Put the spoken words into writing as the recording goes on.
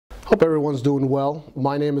Hope everyone's doing well.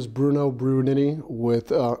 My name is Bruno Brunini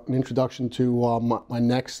with an introduction to my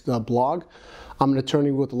next blog. I'm an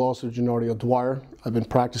attorney with the law firm of Ginarte Dwyer. I've been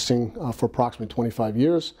practicing for approximately 25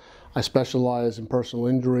 years. I specialize in personal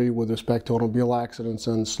injury with respect to automobile accidents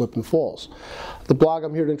and slip and falls. The blog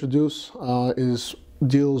I'm here to introduce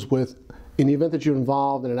deals with, in the event that you're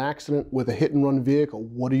involved in an accident with a hit and run vehicle,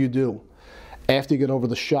 what do you do? After you get over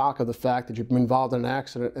the shock of the fact that you've been involved in an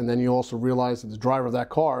accident, and then you also realize that the driver of that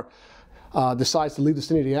car decides to leave the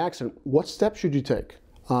scene of the accident, what steps should you take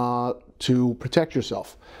to protect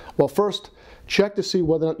yourself? Well, first, check to see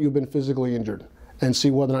whether or not you've been physically injured and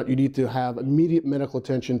see whether or not you need to have immediate medical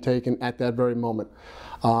attention taken at that very moment.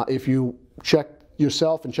 If you check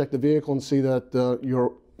yourself and check the vehicle and see that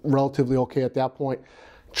you're relatively okay at that point,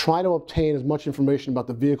 try to obtain as much information about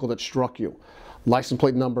the vehicle that struck you. License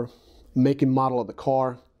plate number, make and model of the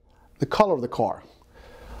car, the color of the car.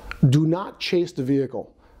 Do not chase the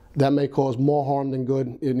vehicle. That may cause more harm than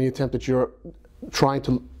good in the attempt that you're trying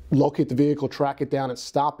to locate the vehicle, track it down, and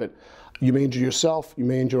stop it. You may injure yourself, you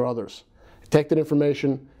may injure others. Take that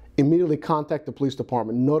information, immediately contact the police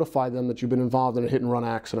department, notify them that you've been involved in a hit and run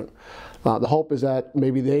accident. The hope is that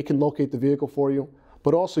maybe they can locate the vehicle for you,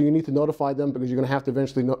 but also you need to notify them because you're going to have to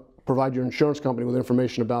eventually provide your insurance company with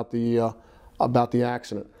information about the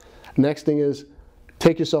accident. Next thing is,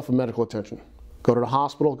 take yourself for medical attention. Go to the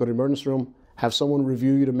hospital, go to the emergency room, have someone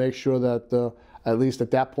review you to make sure that at least at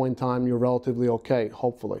that point in time you're relatively okay,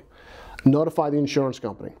 hopefully. Notify the insurance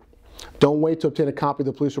company. Don't wait to obtain a copy of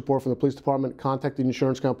the police report from the police department. Contact the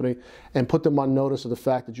insurance company and put them on notice of the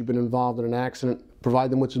fact that you've been involved in an accident. Provide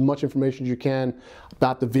them with as much information as you can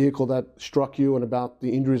about the vehicle that struck you and about the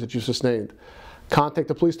injuries that you sustained. Contact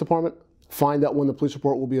the police department, find out when the police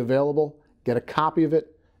report will be available, get a copy of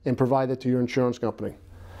it, and provide that to your insurance company.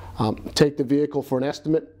 Take the vehicle for an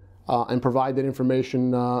estimate and provide that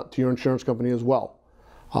information to your insurance company as well.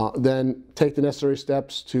 Then take the necessary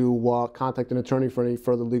steps to contact an attorney for any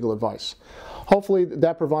further legal advice. Hopefully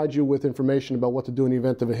that provides you with information about what to do in the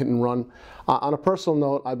event of a hit and run. On a personal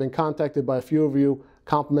note, I've been contacted by a few of you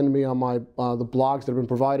complimenting me on the blogs that have been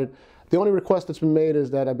provided. The only request that's been made is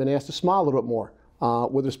that I've been asked to smile a little bit more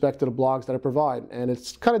with respect to the blogs that I provide. And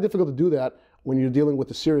it's kind of difficult to do that when you're dealing with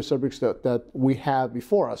the serious subjects that we have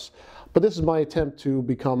before us. But this is my attempt to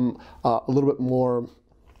become a little bit more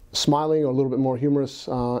smiling or a little bit more humorous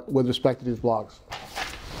with respect to these blogs.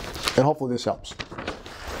 And hopefully this helps.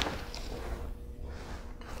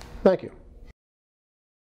 Thank you.